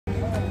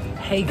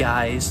Hey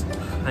guys,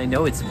 I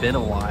know it's been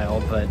a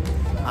while, but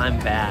I'm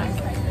back.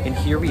 And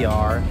here we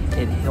are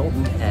at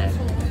Hilton Head.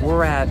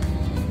 We're at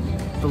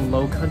the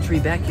Low Country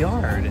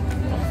backyard.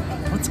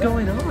 What's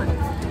going on?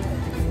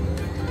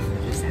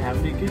 Just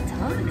having a good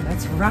time.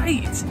 That's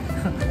right.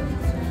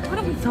 Why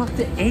don't we talk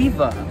to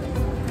Ava?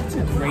 That's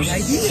a great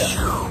idea.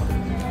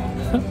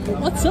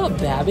 What's up,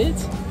 Babbitt?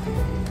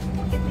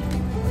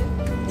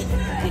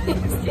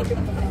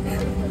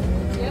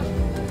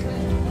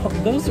 Oh,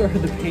 those are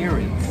the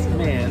parents.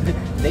 Man,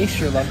 they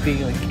sure love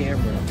being on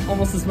camera.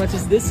 Almost as much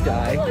as this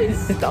guy.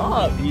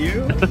 Stop,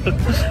 you.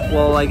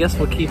 Well, I guess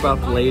we'll keep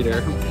up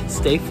later.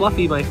 Stay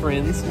fluffy, my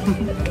friends.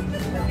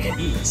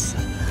 Jeez.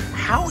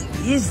 How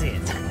is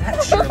it?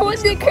 That sure When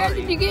looks the crap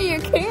funny. did you get your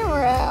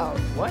camera out?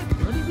 What?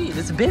 What do you mean?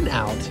 It's been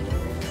out.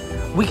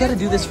 We gotta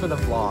do this for the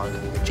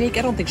vlog. Jake,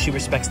 I don't think she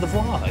respects the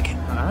vlog.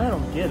 I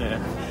don't get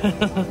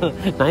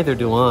it. Neither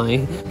do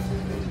I.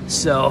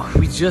 So,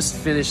 we just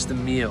finished the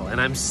meal and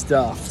I'm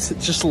stuffed.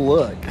 Just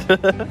look.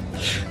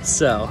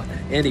 So,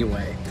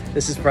 anyway,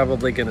 this is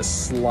probably gonna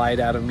slide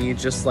out of me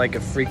just like a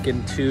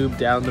freaking tube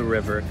down the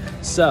river.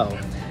 So,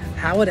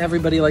 how would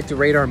everybody like to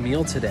rate our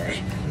meal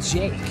today?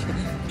 Jake.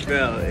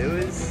 Bro, it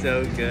was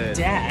so good.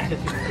 Dad.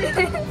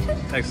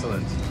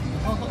 Excellent.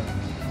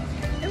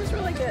 It was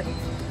really good.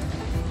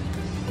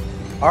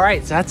 All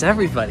right, so that's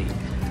everybody.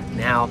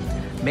 Now,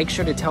 make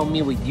sure to tell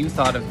me what you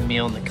thought of the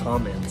meal in the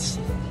comments.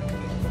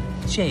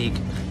 Jake,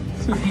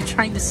 are you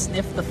trying to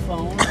sniff the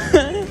phone?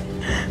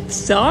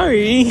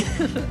 Sorry.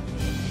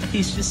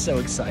 He's just so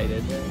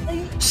excited.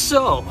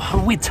 So,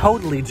 we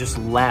totally just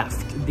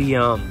left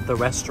the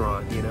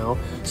restaurant, you know?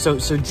 So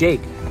Jake,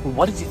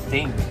 what did you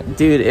think?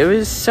 Dude, it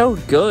was so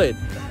good.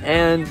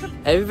 And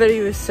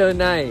everybody was so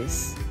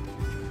nice.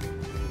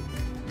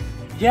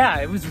 Yeah,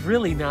 it was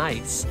really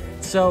nice.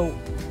 So,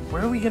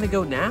 where are we gonna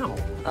go now?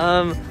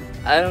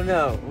 I don't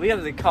know. We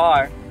have the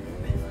car.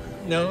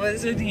 No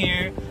one's in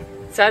here.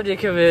 It's time to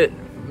commit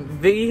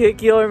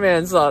vehicular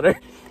manslaughter.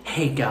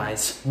 Hey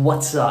guys,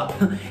 what's up?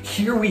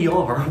 Here we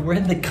are, we're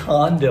in the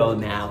condo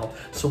now.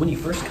 So when you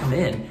first come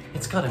in,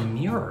 it's got a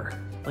mirror,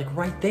 like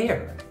right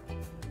there.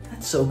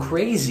 That's so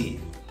crazy.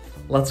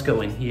 Let's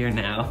go in here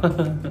now.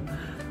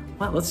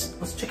 Wow,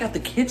 let's check out the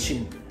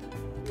kitchen.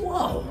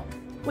 Whoa,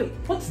 wait,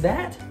 what's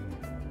that?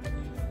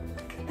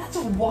 That's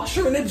a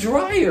washer and a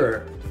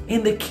dryer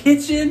in the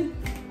kitchen.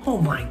 Oh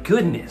my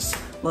goodness.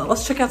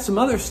 Let's check out some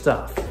other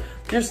stuff.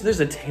 There's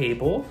a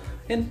table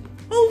and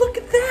oh, look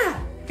at that.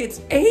 It's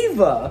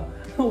Ava.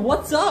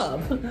 What's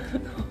up?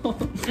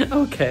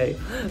 Okay,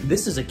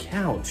 this is a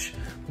couch.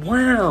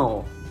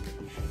 Wow.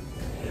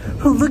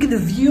 Oh, look at the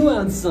view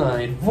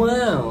outside.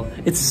 Wow,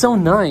 it's so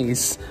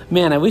nice.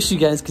 Man, I wish you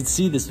guys could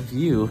see this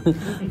view.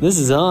 This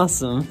is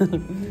awesome.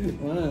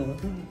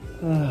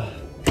 Wow.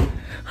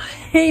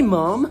 Hey,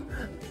 Mom.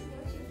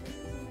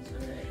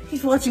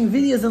 He's watching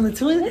videos on the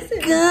toilet.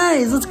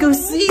 Guys, let's go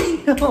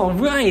see. All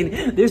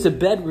right, there's a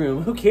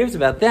bedroom. Who cares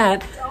about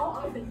that?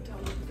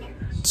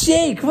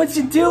 Jake, what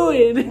you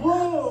doing?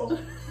 Whoa!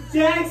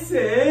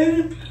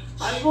 Jackson!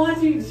 I'm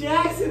watching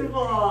Jackson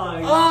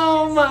vlog!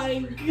 Oh my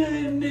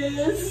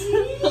goodness.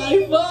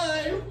 High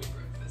five.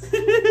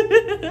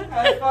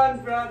 Have fun,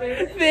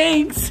 brother!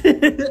 Thanks.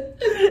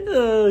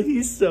 Oh,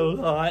 he's so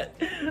hot.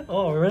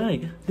 All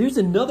right, there's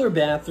another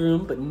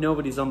bathroom, but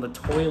nobody's on the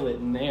toilet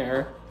in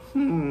there.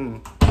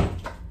 And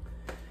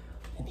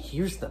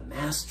here's the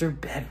master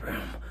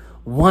bedroom.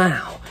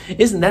 Wow,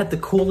 isn't that the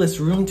coolest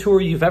room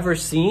tour you've ever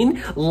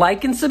seen?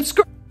 Like and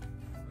subscribe.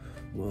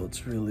 Well,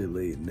 it's really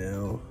late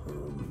now.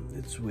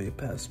 It's way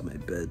past my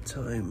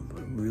bedtime.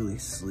 I'm really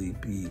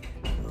sleepy.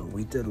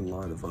 We did a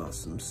lot of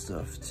awesome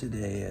stuff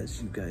today,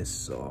 as you guys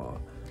saw.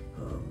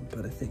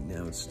 But I think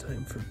now it's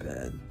time for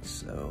bed.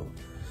 So,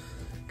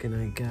 good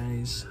night,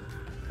 guys.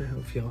 I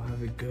hope y'all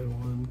have a good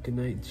one. Good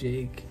night,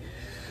 Jake.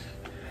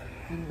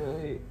 Good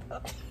night.